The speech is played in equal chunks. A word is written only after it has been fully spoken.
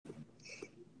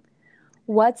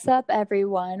What's up,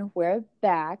 everyone? We're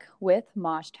back with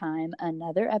Mosh Time,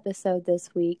 another episode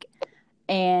this week.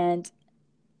 And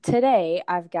today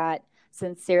I've got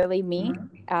Sincerely Me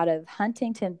out of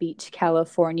Huntington Beach,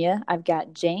 California. I've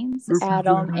got James,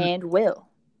 Adam, and Will.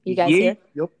 You guys here?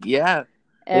 Yep. Yeah.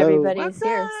 Everybody's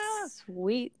here.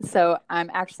 Sweet. So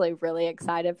I'm actually really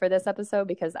excited for this episode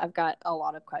because I've got a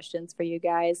lot of questions for you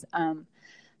guys.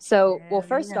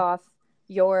 First off,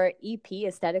 your EP,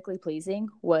 Aesthetically Pleasing,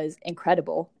 was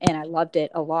incredible, and I loved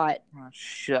it a lot. Oh,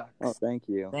 shucks. Oh, thank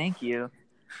you. Thank you.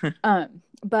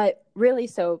 But really,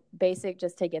 so basic,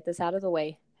 just to get this out of the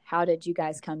way, how did you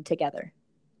guys come together?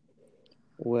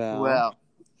 Well,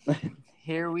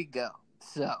 here we go.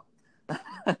 So,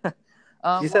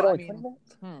 you said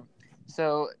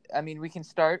we can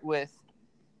start with,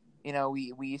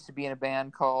 we used to be in a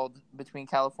band called Between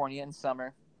California and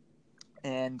Summer,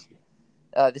 and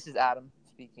this is Adam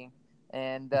speaking,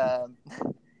 and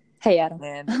hey, Adam.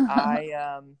 And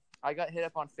I got hit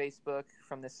up on Facebook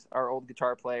from our old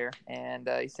guitar player, and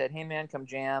he said, "Hey man, come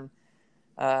jam."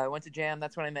 I went to jam.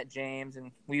 That's when I met James,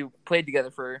 and we played together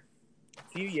for a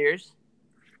few years.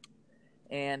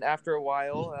 And after a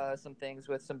while, some things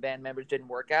with some band members didn't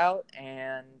work out,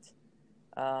 and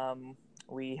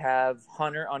we have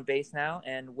Hunter on bass now,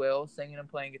 and Will singing and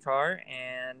playing guitar,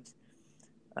 and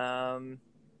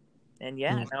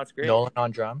now it's great. Nolan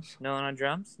on drums.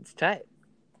 It's tight.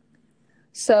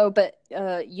 So, but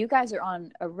you guys are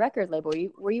on a record label.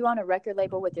 Were you on a record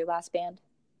label with your last band?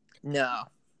 No,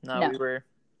 we were.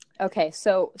 Okay,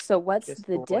 so what's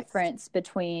the difference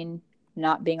between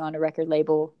not being on a record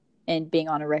label and being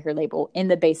on a record label in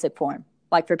the basic form?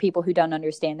 Like, for people who don't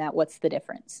understand that, what's the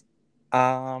difference?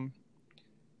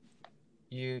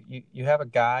 You have a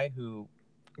guy who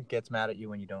gets mad at you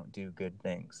when you don't do good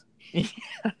things.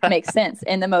 Makes sense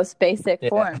in the most basic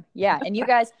form. Yeah, and you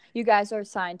guys are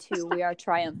signed to We Are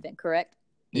Triumphant, correct?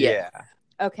 Yeah.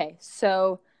 Okay,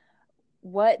 so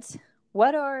what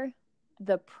are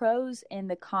the pros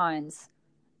and the cons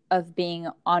of being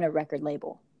on a record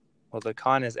label? Well, the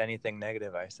con is anything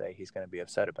negative I say, he's going to be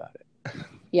upset about it.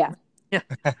 Yeah.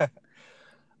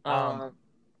 Well,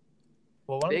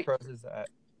 one of the pros is that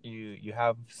you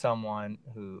have someone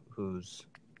who's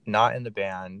not in the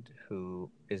band, who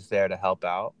is there to help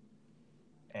out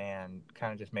and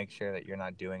kind of just make sure that you're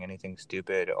not doing anything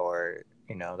stupid or,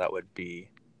 that would be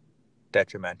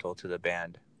detrimental to the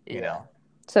band, you know?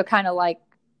 So kind of like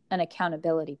an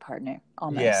accountability partner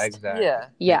almost. Yeah, exactly.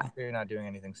 Yeah. Make sure you're not doing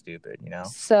anything stupid,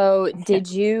 So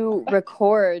did you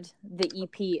record the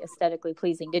EP Aesthetically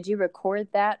Pleasing? Did you record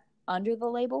that under the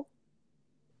label?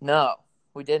 No,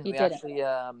 we didn't. You didn't. Actually,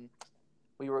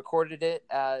 we recorded it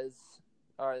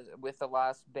with the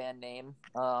last band name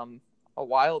a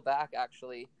while back,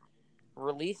 actually.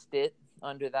 Released it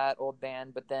under that old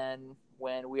band, but then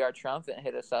when We Are Triumphant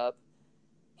hit us up,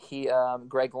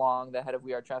 Greg Long, the head of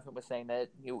We Are Triumphant, was saying that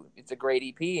it's a great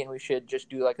EP and we should just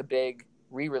do like a big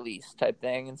re-release type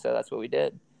thing, and so that's what we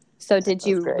did. So did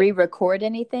you re-record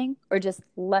anything or just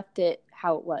left it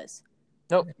how it was?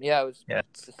 Nope. Yeah, it was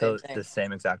the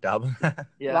same exact album.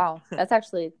 Yeah. Wow, that's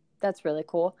really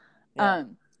cool. Yeah.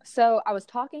 So I was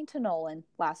talking to Nolan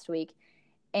last week,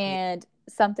 and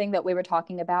something that we were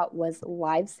talking about was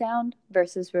live sound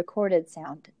versus recorded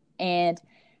sound, and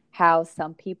how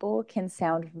some people can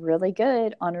sound really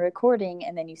good on a recording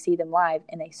and then you see them live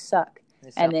and they suck.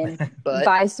 And then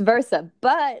vice versa.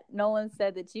 But Nolan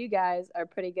said that you guys are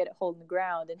pretty good at holding the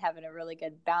ground and having a really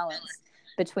good balance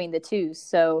between the two.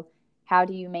 So how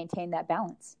do you maintain that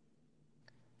balance?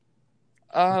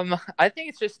 I think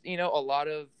it's just, a lot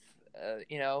of,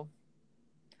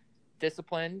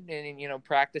 discipline and,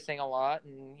 practicing a lot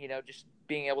and, just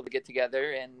being able to get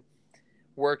together and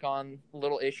work on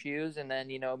little issues and then,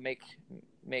 make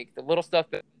the little stuff,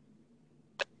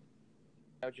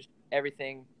 just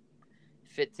everything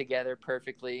fit together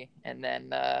perfectly. And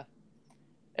then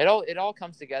it all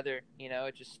comes together,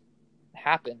 it just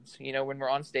happens, when we're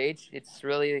on stage. It's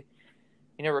really,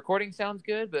 recording sounds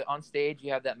good, but on stage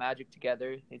you have that magic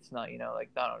together. It's not, like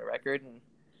not on a record, and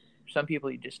for some people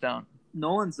you just don't.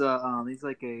 Nolan's he's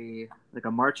like a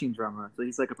marching drummer, so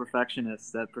he's like a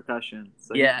perfectionist at percussion.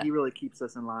 So he really keeps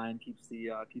us in line, keeps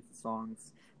the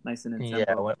songs nice and in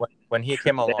tempo. Yeah, when he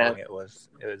came along, it was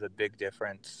a big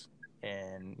difference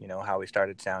in how we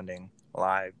started sounding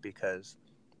live, because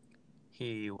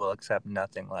he will accept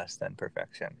nothing less than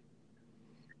perfection.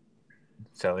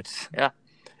 So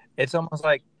it's almost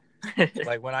like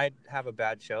like when I have a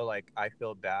bad show, like I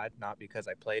feel bad not because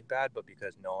I played bad, but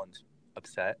because Nolan's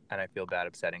upset and I feel bad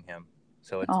upsetting him.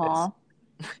 So it's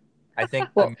I think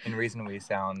the main reason we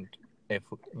sound, if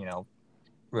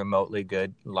remotely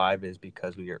good live is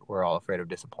because we're all afraid of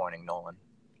disappointing Nolan.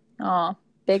 Oh,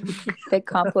 big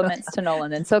compliments to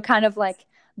Nolan. And so kind of like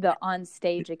the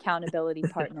on-stage accountability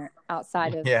partner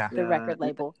outside of the record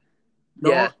label.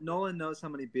 Nolan knows how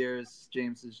many beers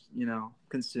James has,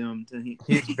 consumed, and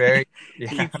he's very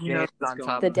he knows on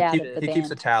top the dad of the band. He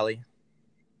keeps a tally.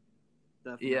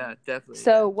 Definitely. Yeah, definitely.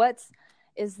 So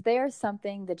is there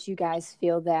something that you guys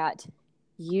feel that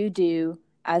you do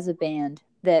as a band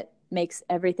that makes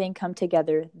everything come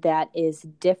together that is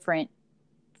different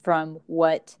from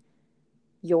what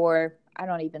your, I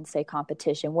don't even say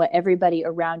competition, what everybody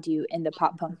around you in the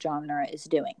pop punk genre is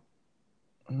doing?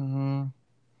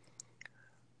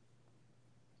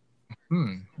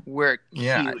 We're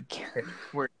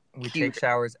we take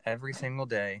showers every single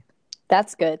day.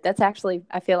 That's good. That's actually,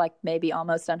 I feel like maybe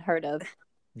almost unheard of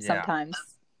sometimes.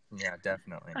 Yeah,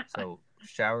 definitely. So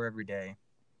shower every day,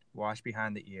 wash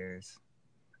behind the ears.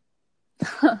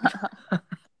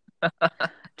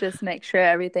 Just make sure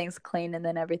everything's clean and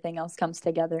then everything else comes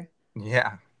together.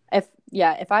 Yeah.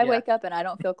 If I wake up and I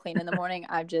don't feel clean in the morning,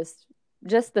 I'm just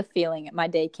the feeling my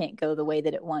day can't go the way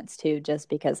that it wants to just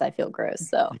because I feel gross.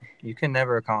 So you can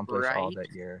never accomplish all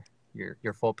that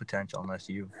your full potential unless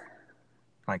you've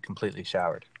like completely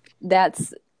showered.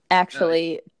 That's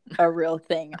actually a real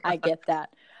thing. I get that.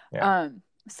 Yeah.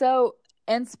 So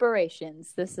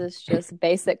inspirations. This is just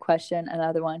basic question.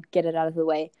 Another one. Get it out of the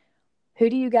way. Who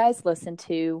do you guys listen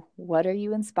to? What are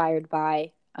you inspired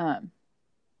by?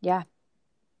 Yeah.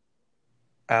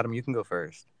 Adam, you can go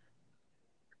first.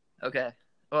 Okay.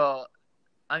 Well,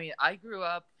 I mean, I grew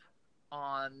up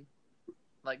on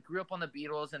the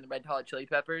Beatles and the Red Hot Chili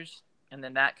Peppers, and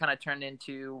then that kind of turned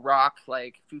into rock,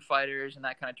 like Foo Fighters, and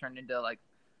that kind of turned into like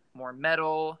more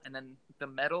metal, and then the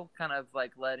metal kind of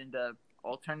like led into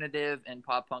alternative and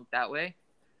pop punk that way.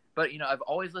 But I've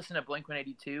always listened to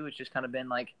Blink-182. It's just kind of been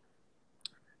like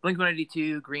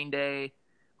Blink-182, Green Day,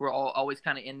 were all always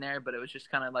kind of in there, but it was just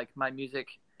kind of like my music,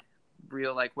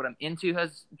 real like what I'm into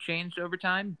has changed over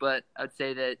time. But I'd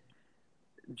say that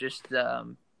just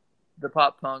the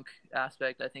pop punk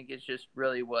aspect, I think, is just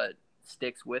really what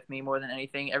sticks with me more than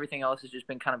anything. Everything else has just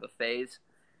been kind of a phase,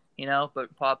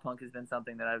 but pop punk has been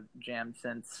something that I've jammed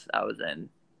since I was in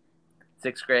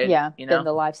 6th grade. Yeah, been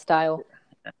the lifestyle.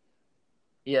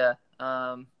 Yeah.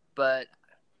 But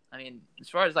I mean, as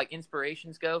far as like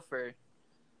inspirations go,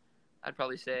 I'd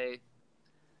probably say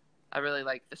I really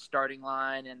like the Starting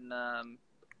Line, and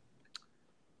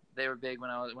they were big when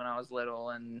I was little,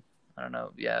 and I don't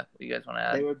know. Yeah, what you guys want to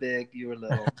add? They were big. You were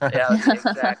little. Yeah,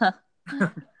 exactly.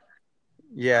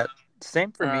 Yeah,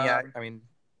 same for me. I mean,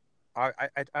 I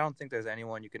don't think there's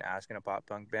anyone you can ask in a pop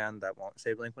punk band that won't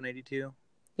say Blink-182.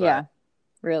 Yeah,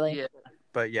 really. Yeah.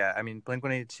 But yeah, I mean,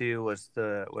 Blink-182 was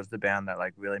the band that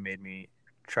like really made me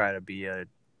try to be a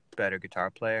better guitar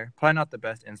player. Probably not the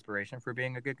best inspiration for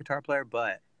being a good guitar player,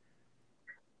 but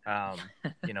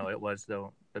it was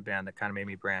the band that kind of made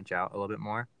me branch out a little bit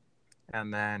more.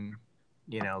 And then,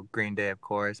 Green Day, of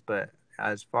course. But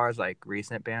as far as like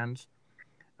recent bands,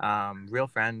 Real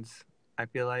Friends, I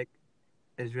feel like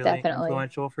is really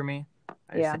influential for me.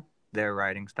 I think their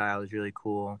writing style is really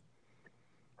cool.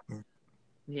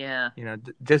 Yeah.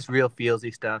 Just real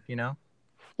feelsy stuff,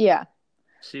 Yeah.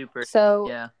 Super.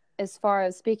 So, as far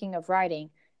as speaking of writing,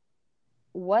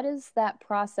 what is that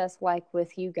process like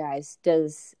with you guys?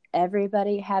 Does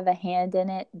everybody have a hand in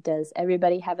it? Does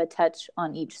everybody have a touch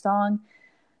on each song?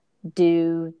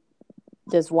 Does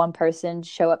one person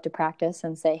show up to practice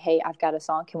and say, "Hey, I've got a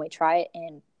song. Can we try it?"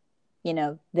 And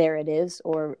there it is.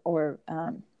 Or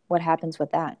what happens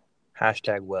with that?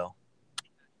 Will.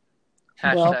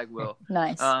 Will.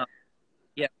 Nice.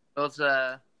 Yeah. It's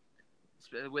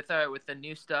with the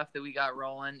new stuff that we got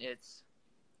rolling,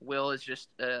 Will is just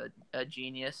a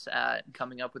genius at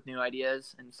coming up with new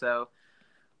ideas, and so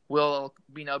we'll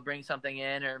bring something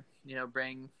in, or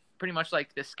bring pretty much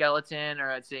like the skeleton,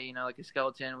 or I'd say like a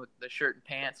skeleton with the shirt and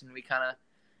pants, and we kind of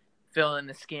fill in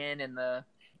the skin and the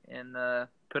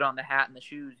put on the hat and the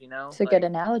shoes. It's a good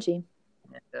analogy.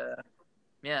 And,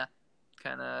 yeah,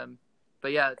 kind of.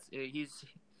 But yeah, he's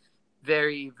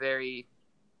very, very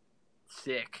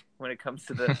sick when it comes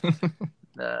to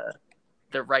the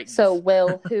right. So,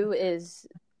 Will, who is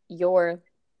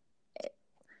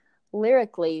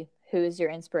lyrically, who is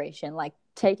your inspiration? Like,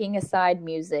 taking aside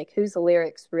music, whose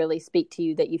lyrics really speak to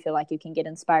you that you feel like you can get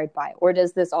inspired by? Or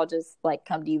does this all just like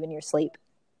come to you in your sleep?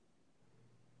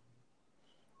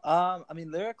 I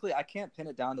mean, lyrically, I can't pin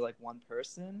it down to like one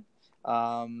person.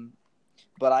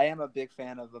 But I am a big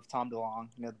fan of Tom DeLonge,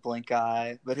 the Blink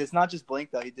guy. But it's not just Blink,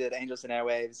 though. He did Angels and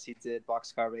Airwaves. He did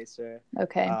Boxcar Racer.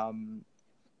 Okay.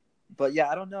 But yeah,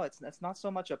 I don't know. It's not so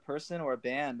much a person or a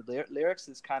band. Lyrics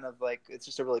is kind of like, it's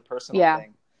just a really personal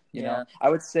thing. You know, I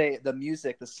would say the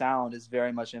music, the sound is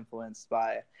very much influenced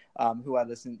by who I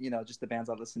listen, just the bands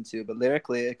I listen to. But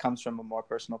lyrically, it comes from a more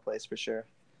personal place for sure.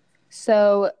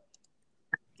 So,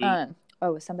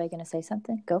 was somebody going to say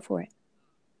something? Go for it.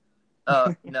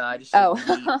 Oh, no, I just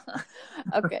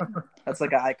okay. That's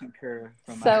like I concur.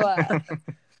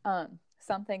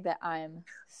 Something that I'm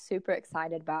super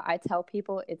excited about. I tell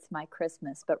people it's my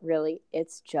Christmas, but really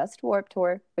it's just Warped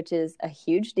Tour, which is a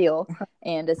huge deal.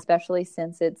 And especially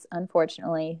since it's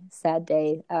unfortunately sad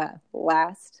day,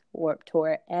 last Warped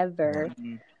Tour ever.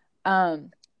 Mm-hmm.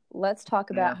 Let's talk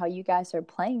about how you guys are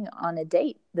playing on a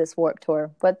date this Warped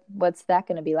Tour. What's that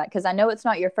going to be like? Because I know it's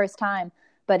not your first time,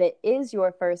 but it is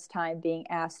your first time being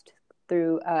asked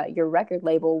through your record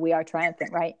label, We Are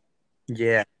Triumphant, right?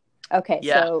 Yeah. Okay,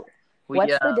 so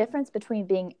what's the difference between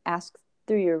being asked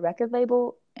through your record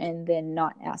label and then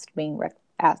not asked being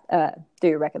asked through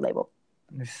your record label?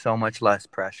 There's so much less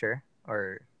pressure,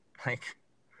 or like,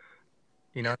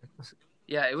 Yeah,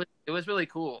 it was really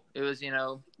cool. It was,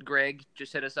 Greg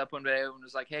just hit us up one day and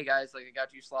was like, "Hey guys, like I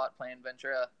got you slot playing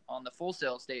Ventura on the Full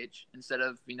Sail stage instead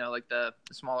of, like the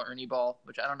smaller Ernie Ball,"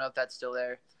 which I don't know if that's still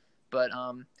there. But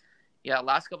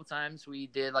last couple times we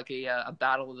did like a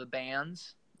battle of the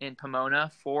bands in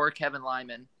Pomona for Kevin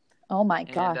Lyman. Oh my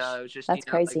gosh. And, it was just, that's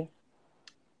crazy.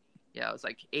 It was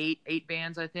like eight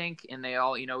bands, I think. And they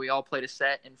all, we all played a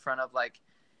set in front of like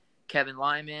Kevin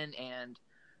Lyman and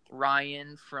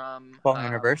Ryan from Falling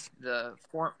in Reverse.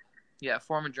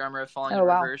 Former drummer of Falling in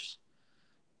Reverse.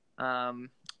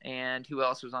 And who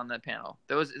else was on that panel?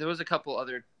 There was a couple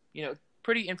other,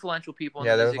 pretty influential people in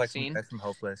the music scene. Some guys from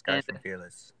Hopeless, guys from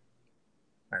Fearless.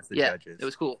 That's the judges. It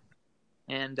was cool.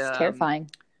 And it's terrifying.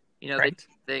 Right.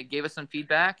 They gave us some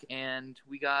feedback, and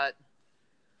we got, I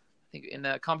think in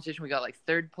the competition we got like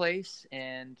third place,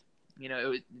 and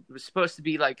it was supposed to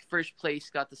be like first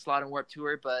place got the slot in Warped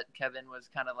Tour, but Kevin was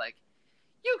kind of like,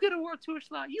 "You get a Warped Tour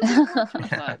slot, you get a Warped Tour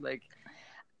slot." Like,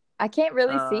 I can't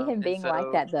really see him being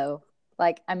like that though.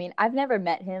 Like, I mean, I've never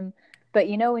met him, but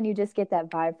when you just get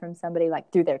that vibe from somebody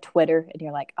like through their Twitter, and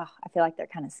you're like, "Oh, I feel like they're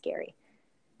kind of scary."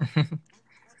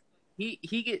 He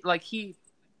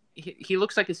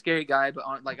looks like a scary guy, but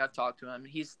like I've talked to him,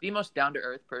 he's the most down to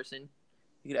earth person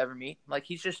you could ever meet. Like,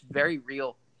 he's just very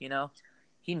real, He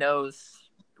knows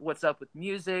what's up with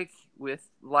music, with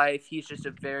life. He's just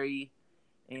a very,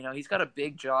 he's got a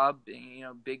big job,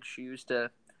 big shoes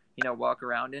to, walk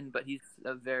around in, but he's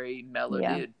a very mellow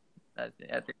dude. I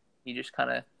think he just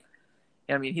kind of,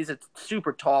 he's a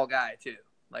super tall guy too.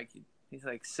 Like, he's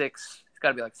like 6. Got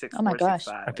to be like 6'4", oh my gosh.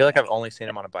 6'5". I feel like I've only seen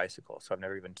him on a bicycle, so I've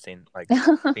never even seen how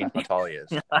tall he is.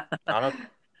 I don't know if I've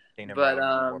seen him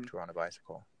on Warped Tour on a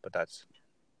bicycle, but that's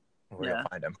where you'll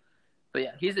find him. But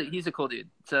yeah, he's a cool dude.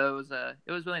 So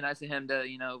it was really nice of him to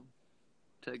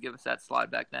to give us that slot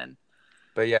back then.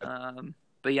 But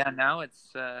yeah, now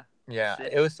it's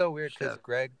it was so weird because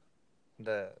Greg,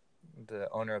 the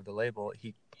owner of the label,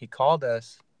 he called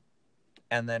us,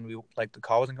 and then the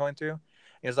call wasn't going through.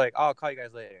 He was like, "Oh, I'll call you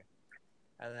guys later."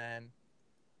 And then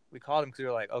we called him because we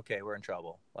were like, "Okay, we're in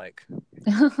trouble." Like,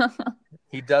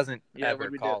 he doesn't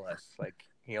ever call us. Like,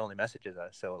 he only messages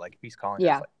us. So, like, if he's calling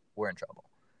us, like, we're in trouble.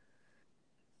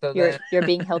 So you're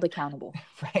being held accountable,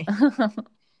 right?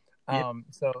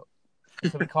 So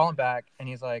we call him back, and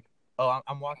he's like, "Oh,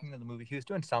 I'm walking to the movie." He was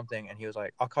doing something, and he was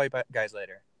like, "I'll call you guys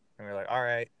later." And we were like, "All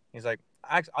right." He's like,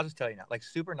 "I'll just tell you now." Like,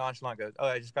 super nonchalant, goes, "Oh,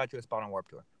 I just got you a spot on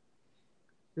Warped Tour."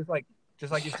 Just like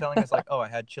he's telling us, like, "Oh, I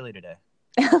had chili today."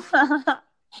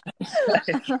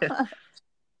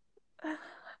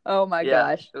 Oh my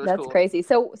gosh, that's cool. Crazy.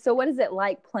 So what is it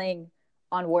like playing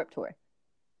on Warped Tour?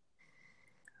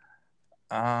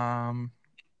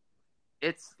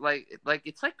 It's like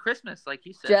Christmas, like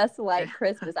you said. Just like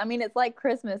Christmas. I mean, it's like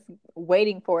Christmas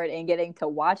waiting for it and getting to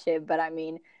watch it, but I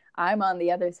mean, I'm on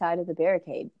the other side of the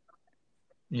barricade.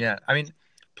 Yeah, I mean,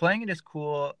 playing it is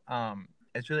cool.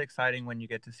 It's really exciting when you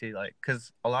get to see, like,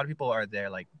 because a lot of people are there,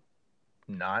 like,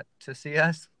 not to see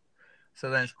us. So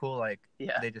then it's cool, like,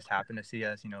 they just happen to see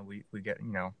us. We get,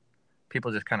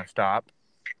 people just kind of stop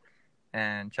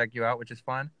and check you out, which is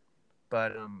fun.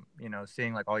 But,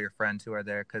 seeing, like, all your friends who are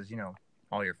there, because,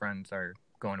 all your friends are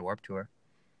going to Warped Tour.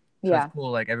 So it's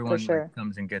cool, like, everyone like,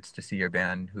 comes and gets to see your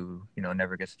band who,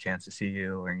 never gets a chance to see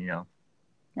you, or,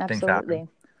 things happen.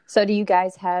 So do you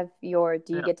guys have do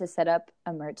you get to set up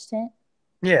a merch tent?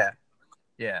 Yeah.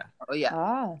 Oh, yeah.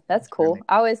 Ah, that's cool.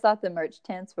 I always thought the merch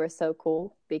tents were so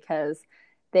cool because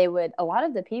a lot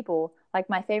of the people, like,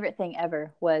 my favorite thing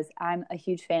ever was, I'm a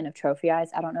huge fan of Trophy Eyes.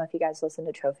 I don't know if you guys listen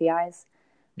to Trophy Eyes,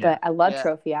 but I love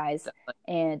Trophy Eyes.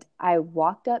 And I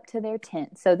walked up to their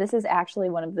tent. So this is actually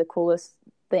one of the coolest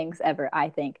things ever, I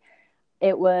think.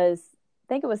 I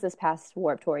think it was this past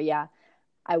Warped Tour, yeah.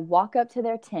 I walk up to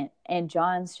their tent, and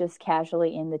John's just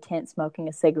casually in the tent smoking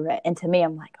a cigarette. And to me,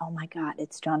 I'm like, oh my God,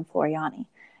 it's John Floriani.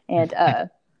 And,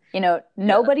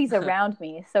 nobody's around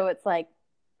me. So it's like,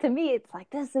 to me, it's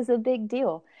like, this is a big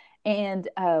deal. And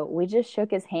we just shook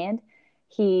his hand.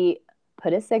 He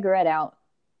put a cigarette out,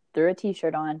 threw a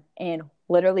T-shirt on, and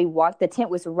literally walked. The tent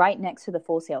was right next to the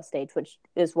Full Sail stage, which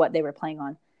is what they were playing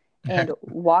on, and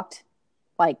walked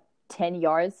like 10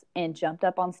 yards and jumped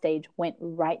up on stage, went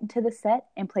right into the set,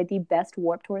 and played the best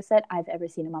Warped Tour set I've ever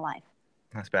seen in my life.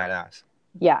 That's badass.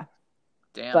 Yeah.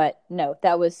 Damn. But no,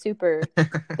 that was super.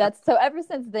 So ever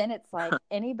since then, it's like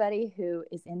anybody who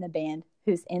is in the band,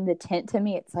 who's in the tent, to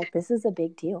me, it's like, this is a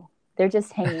big deal. They're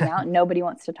just hanging out. Nobody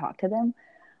wants to talk to them.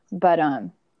 But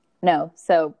no,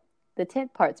 so the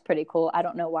tent part's pretty cool. I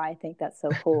don't know why I think that's so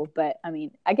cool, but I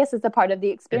mean, I guess it's a part of the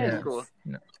experience. Yeah, cool.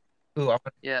 No. Ooh,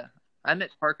 yeah. I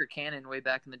met Parker Cannon way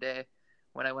back in the day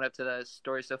when I went up to the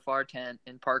Story So Far tent,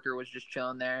 and Parker was just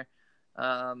chilling there,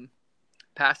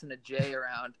 passing a J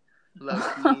around low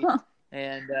key,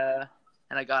 and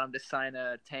I got him to sign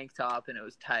a tank top, and it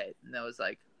was tight, and I was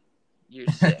like, "You're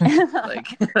sick!" Like,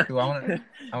 Ooh, I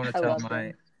want to tell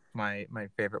my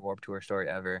favorite Warped Tour story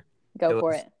ever. Go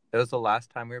for it. It was the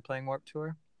last time we were playing Warped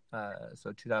Tour,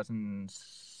 so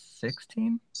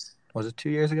 2016. Was it 2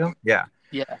 years ago? Yeah.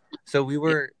 Yeah. So we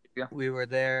were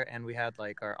there, and we had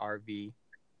like our RV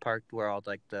parked where all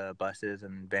like the buses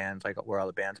and vans, like where all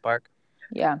the bands park.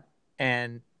 Yeah.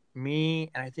 And me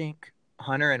and I think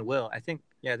Hunter and Will, I think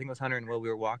it was Hunter and Will. We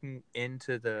were walking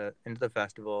into the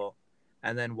festival,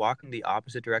 and then walking the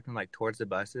opposite direction, like towards the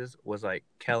buses, was like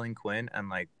Kellen Quinn and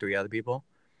like 3 other people.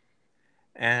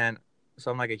 And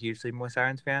so I'm like a huge Sleeping with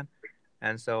Sirens fan,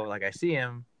 and so like I see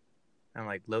him, I'm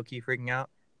like low key freaking out,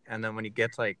 and then when he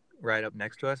gets like right up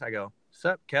next to us, I go,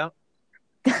 "Sup, Kel?"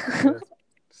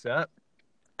 "Sup?"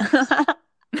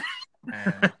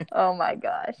 And oh my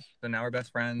gosh! So now we're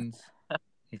best friends.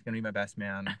 He's gonna be my best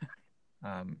man.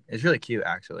 It's really cute,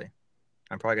 actually.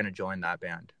 I'm probably gonna join that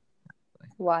band.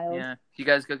 Wild. Yeah. You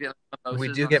guys go get mimosas?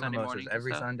 We do get Sunday mimosas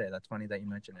every stuff? Sunday. That's funny that you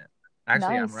mention it.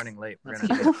 Actually, Nice. I'm running late. We're That's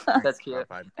gonna cute. get That's cute.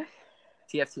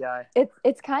 TFTI.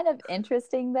 It's kind of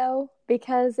interesting though,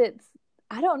 because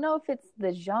I don't know if it's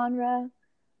the genre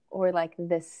or like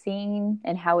the scene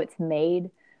and how it's made,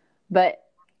 but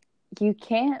you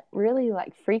can't really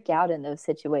like freak out in those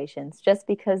situations just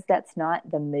because that's not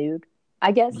the mood,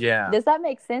 I guess. Yeah. Does that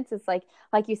make sense? It's like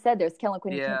you said, there's Kellen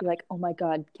Quinn. You Yeah. can't be like, oh my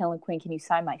God, Kellen Quinn, can you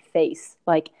sign my face?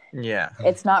 Like, Yeah.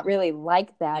 it's not really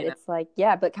like that. Yeah. It's like,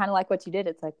 yeah, but kind of like what you did.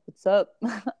 It's like, what's up?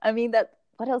 I mean,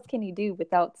 what else can you do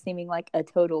without seeming like a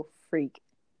total freak?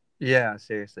 Yeah,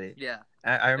 seriously. Yeah.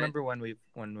 I remember when we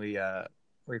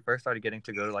first started getting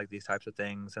to go to like these types of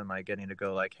things and like getting to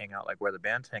go like hang out like where the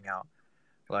bands hang out,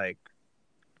 like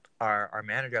our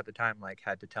manager at the time like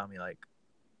had to tell me like,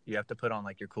 you have to put on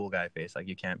like your cool guy face, like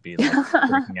you can't be like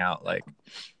freaking out, like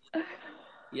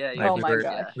Yeah. like, Oh my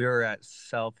gosh. we were at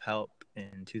Self Help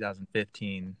in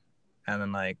 2015, and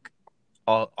then like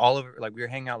all over, like we were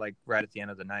hanging out like right at the end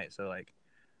of the night, so like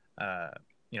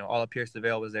all of Pierce the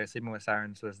Veil was there, Sleeping with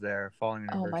Sirens was there, Falling in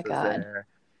Oh Reverse my was God. there.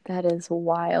 That is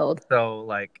wild. So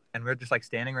like, and we were just like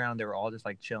standing around, they were all just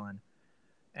like chilling,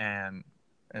 and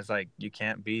it's like you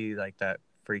can't be like that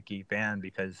freaky fan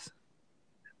because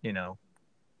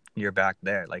you're back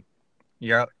there. Like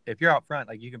if you're out front,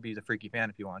 like you can be the freaky fan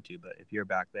if you want to, but if you're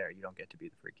back there, you don't get to be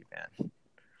the freaky fan.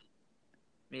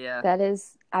 Yeah. That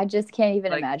is, I just can't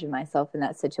even Like- imagine myself in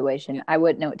that situation. I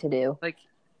wouldn't know what to do. Like,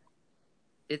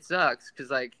 it sucks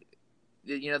because like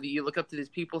you look up to these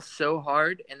people so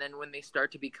hard, and then when they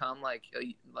start to become like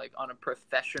on a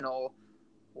professional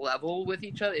level with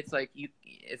each other, it's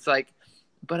like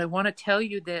but I want to tell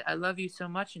you that I love you so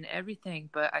much and everything,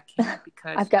 but I can't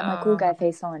because I've got my cool guy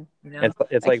face on.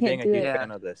 It's I like can't being a do huge it. fan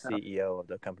of the CEO of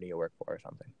the company you work for or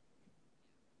something.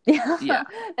 Yeah.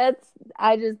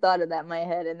 I just thought of that in my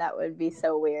head, and that would be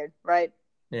so weird, right?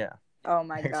 Yeah. Oh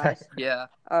my gosh. Exactly. Yeah.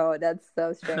 Oh, that's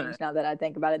so strange now that I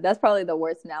think about it. That's probably the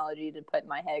worst analogy to put in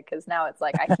my head, because now it's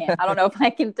like I don't know if I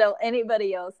can tell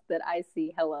anybody else that I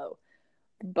see hello.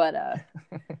 But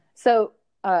so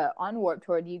on Warped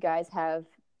Tour, do you guys have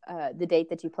the date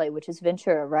that you play, which is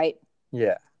Ventura, right?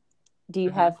 Yeah. Do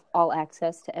you have all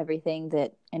access to everything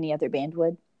that any other band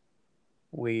would?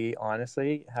 We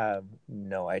honestly have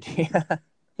no idea.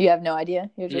 You have no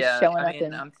idea? You're just showing up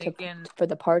I'm thinking for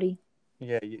the party?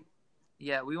 Yeah.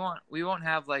 Yeah, we won't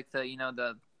have like the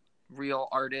the real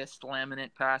artist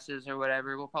laminate passes or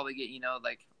whatever. We'll probably get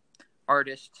like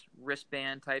artist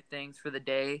wristband type things for the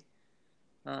day,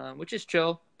 which is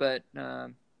chill, but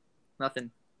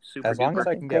nothing super. As long as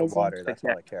I can get crazy. water, that's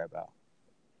all I care about.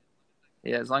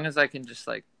 Yeah, as long as I can just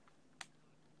like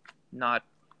not.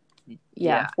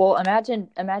 Yeah. Well, imagine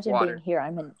Water. being here.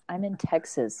 I'm in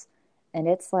Texas, and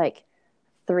it's like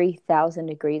 3,000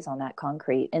 degrees on that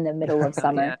concrete in the middle of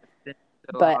summer. Yeah, it's been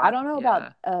so but hot. I don't know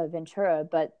about Ventura,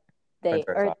 but they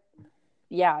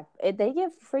they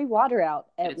give free water out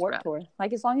at It's Warped rad. Tour.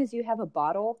 Like as long as you have a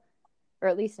bottle, or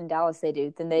at least in Dallas they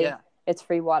do, then Yeah. it's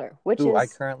free water, which Ooh, I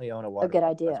is currently own a water a good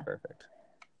bottle. idea. That's perfect.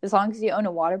 As long as you own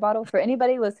a water bottle. For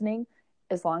anybody listening,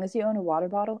 as long as you own a water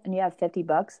bottle and you have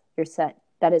 $50, you're set.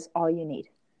 That is all you need.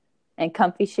 And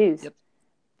comfy shoes. Yep.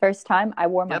 First time I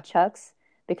wore my Yep. Chucks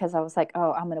because I was like,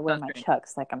 oh, I'm going to wear my Sunscreen.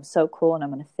 Chucks. Like I'm so cool and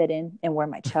I'm going to fit in and wear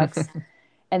my Chucks.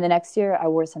 And the next year I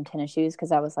wore some tennis shoes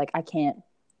because I was like, I can't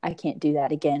do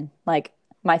that again. Like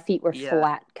my feet were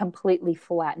completely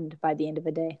flattened by the end of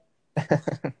the day.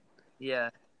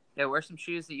 Yeah. Wear some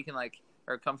shoes that you can like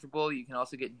are comfortable. You can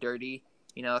also get dirty.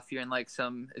 You know, if you're in like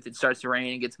if it starts to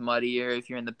rain, it gets muddy, or if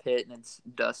you're in the pit and it's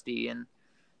dusty, and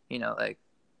you know, like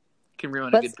can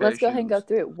ruin a good pair of Let's go ahead and go shoes.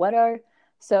 through it.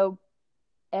 So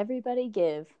everybody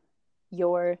give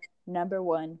your number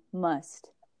one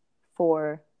must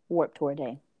for Warped Tour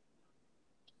Day.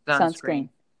 Sunscreen.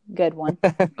 Good one.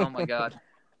 Oh my god.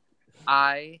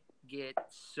 I get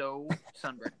so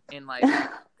sunburned in like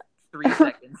 3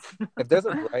 seconds. If there's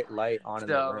a bright light on in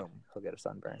the room, he'll get a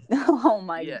sunburn. Oh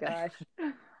my gosh.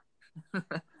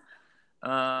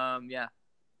 Yeah.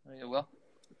 Well,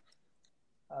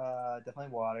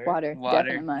 definitely water. Water.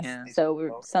 Definitely must. Yeah. So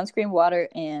we're sunscreen, water,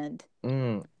 and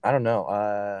I don't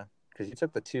know. Because you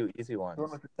took the two easy ones.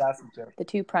 the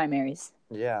two primaries.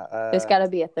 Yeah. There's got to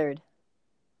be a third.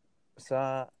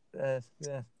 So, Just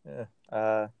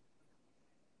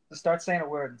start saying a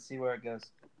word and see where it goes.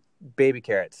 baby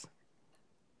carrots.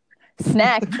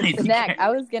 Snack.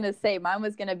 I was gonna say mine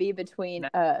was gonna be between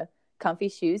comfy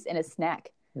shoes and a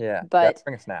snack. Yeah, but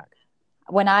bring a snack.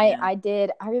 When I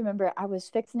remember I was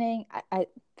fixing to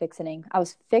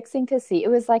see. It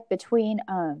was like between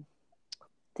I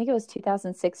think it was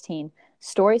 2016.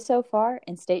 Story So Far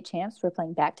and State Champs were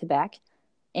playing back to back,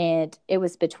 and it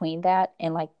was between that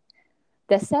and like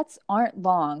the sets aren't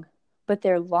long, but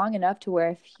they're long enough to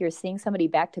where if you're seeing somebody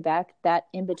back to back, that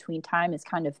in between time is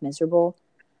kind of miserable.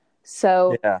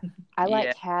 So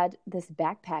I had this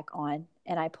backpack on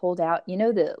and I pulled out,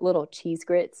 the little cheese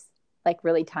grits, like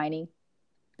really tiny.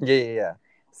 Yeah.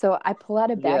 So I pull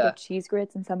out a bag of cheese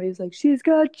grits and somebody was like, she's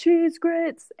got cheese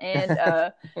grits.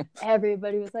 And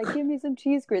everybody was like, give me some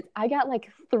cheese grits. I got like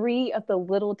 3 of the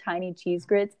little tiny cheese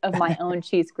grits of my own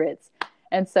cheese grits.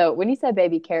 And so when you said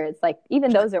baby carrots, like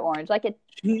even those are orange. Like it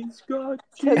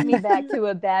took me back to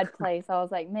a bad place. I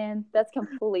was like, man, that's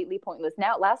completely pointless.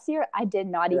 Now, last year I did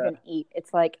not even eat.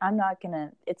 It's like, I might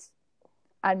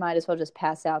as well just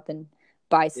pass out than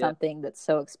buy something that's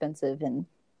so expensive and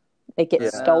it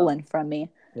gets stolen from me.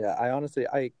 Yeah, I honestly,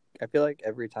 I feel like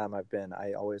every time I've been,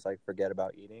 I always like forget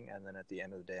about eating. And then at the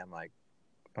end of the day, I'm like,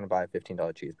 I'm going to buy a $15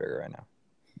 cheeseburger right now.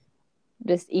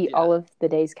 Just eat all of the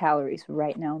day's calories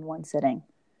right now in one sitting.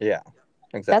 Yeah,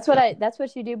 exactly. That's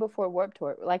what you do before Warped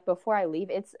Tour. Like before I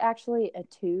leave, it's actually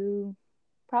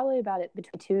probably about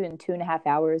between 2 and 2.5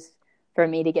 hours for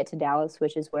me to get to Dallas,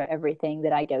 which is where everything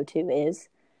that I go to is.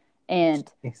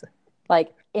 And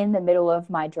like in the middle of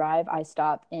my drive, I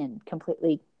stop and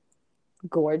completely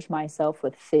gorge myself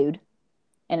with food.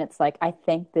 And it's like, I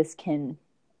think this can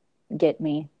get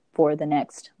me for the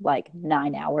next like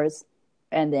 9 hours.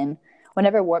 And then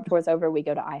whenever Warped Tour is over, we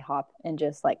go to IHOP and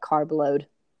just like carb load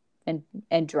and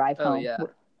drive home. Oh yeah,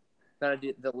 gotta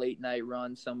do the late night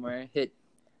run somewhere. Hit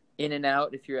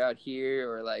In-N-Out if you're out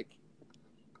here, or like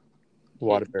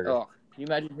Whataburger. Oh, can you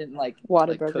imagine hitting like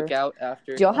Whataburger cookout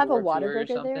after? Do y'all have a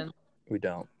Whataburger there? We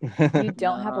don't. You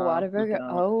don't have a Whataburger?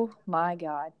 Oh my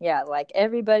god! Yeah, like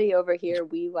everybody over here,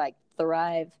 we like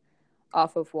thrive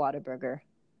off of Whataburger.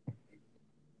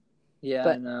 Yeah,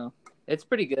 but I know. It's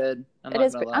pretty good. It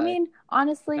is. I mean,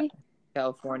 honestly,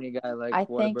 California guy like. I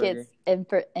think and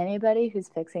for anybody who's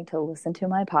fixing to listen to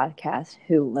my podcast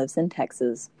who lives in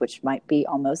Texas, which might be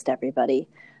almost everybody,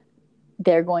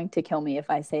 they're going to kill me if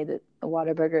I say that a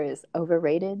Whataburger is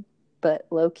overrated, but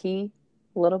low key,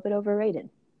 a little bit overrated.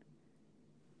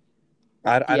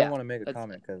 I don't want to make a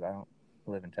comment because I don't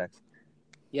live in Texas.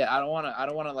 Yeah, I don't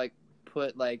want to like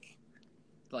put like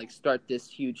start this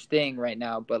huge thing right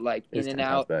now, but like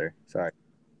In-N-Out better. Sorry.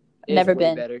 I've never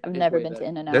been to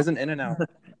In-N-Out. There's an In-N-Out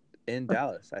in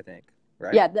Dallas, I think.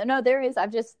 Right? Yeah, no, there is. I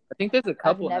think there's a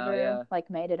couple I've never now, like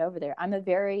made it over there. I'm a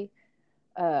very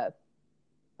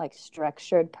like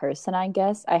structured person, I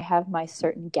guess. I have my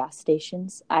certain gas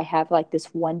stations. I have like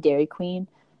this one Dairy Queen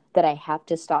that I have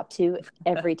to stop to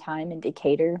every time in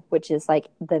Decatur, which is like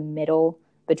the middle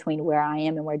between where I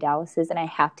am and where Dallas is, and I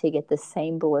have to get the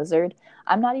same Blizzard.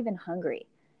 I'm not even hungry.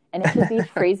 And it could be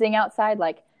freezing outside.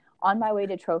 Like on my way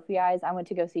to Trophy Eyes, I went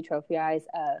to go see Trophy Eyes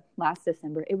last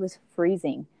December. It was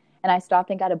freezing. And I stopped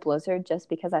and got a Blizzard just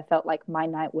because I felt like my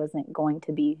night wasn't going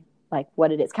to be like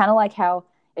what it is. Kind of like how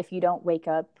if you don't wake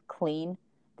up clean,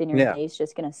 then your day's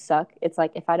just going to suck. It's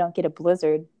like if I don't get a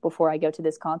Blizzard before I go to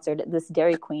this concert at this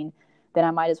Dairy Queen, then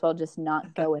I might as well just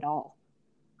not go at all.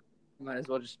 Might as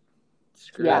well just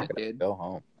screw it, dude. Go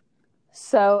home.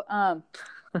 So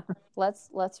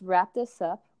let's wrap this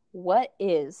up. What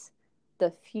is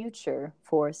the future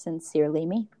for Sincerely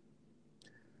Me?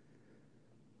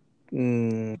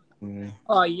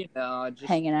 Oh, you know, just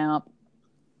hanging out.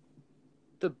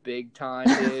 The big time,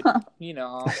 dude. You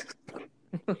know.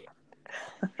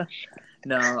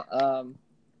 No,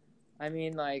 I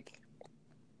mean, like,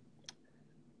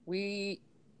 we,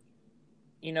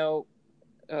 you know,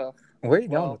 where are you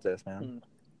going with this, man?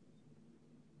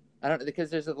 I don't know, because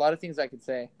there's a lot of things I could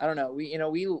say. I don't know.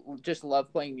 We just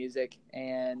love playing music,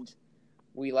 and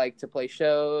we like to play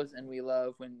shows, and we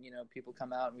love when, you know, people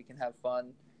come out and we can have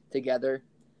fun together.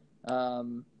 I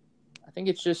think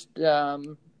it's just,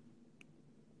 from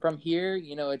here,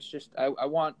 you know, it's just, I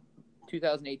want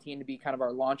 2018 to be kind of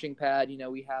our launching pad. You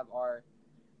know,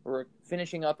 we're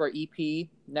finishing up our EP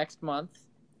next month,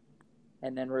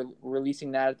 and then we're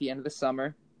releasing that at the end of the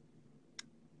summer.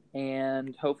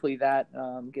 And hopefully that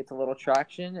gets a little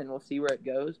traction, and we'll see where it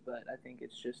goes. But I think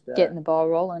it's just getting the ball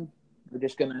rolling. We're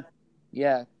just gonna,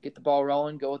 get the ball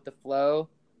rolling, go with the flow,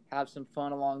 have some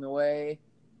fun along the way.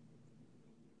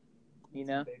 You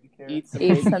know, eat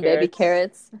some baby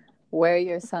carrots, wear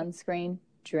your sunscreen,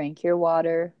 drink your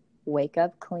water, wake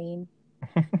up clean.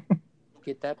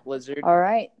 Get that Blizzard. All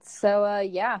right. So,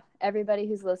 everybody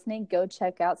who's listening, go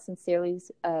check out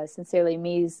Sincerely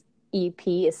Me's EP,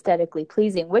 Aesthetically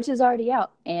Pleasing, which is already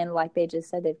out. And like they just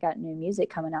said, they've got new music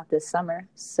coming out this summer.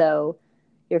 So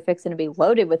you're fixing to be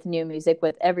loaded with new music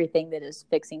with everything that is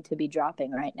fixing to be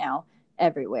dropping right now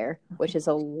everywhere, which is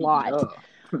a lot.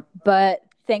 But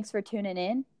thanks for tuning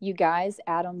in. You guys,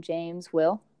 Adam, James,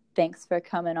 Will, thanks for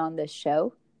coming on this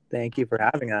show. Thank you for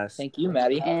having us. Thank you,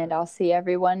 Maddie. And I'll see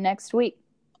everyone next week.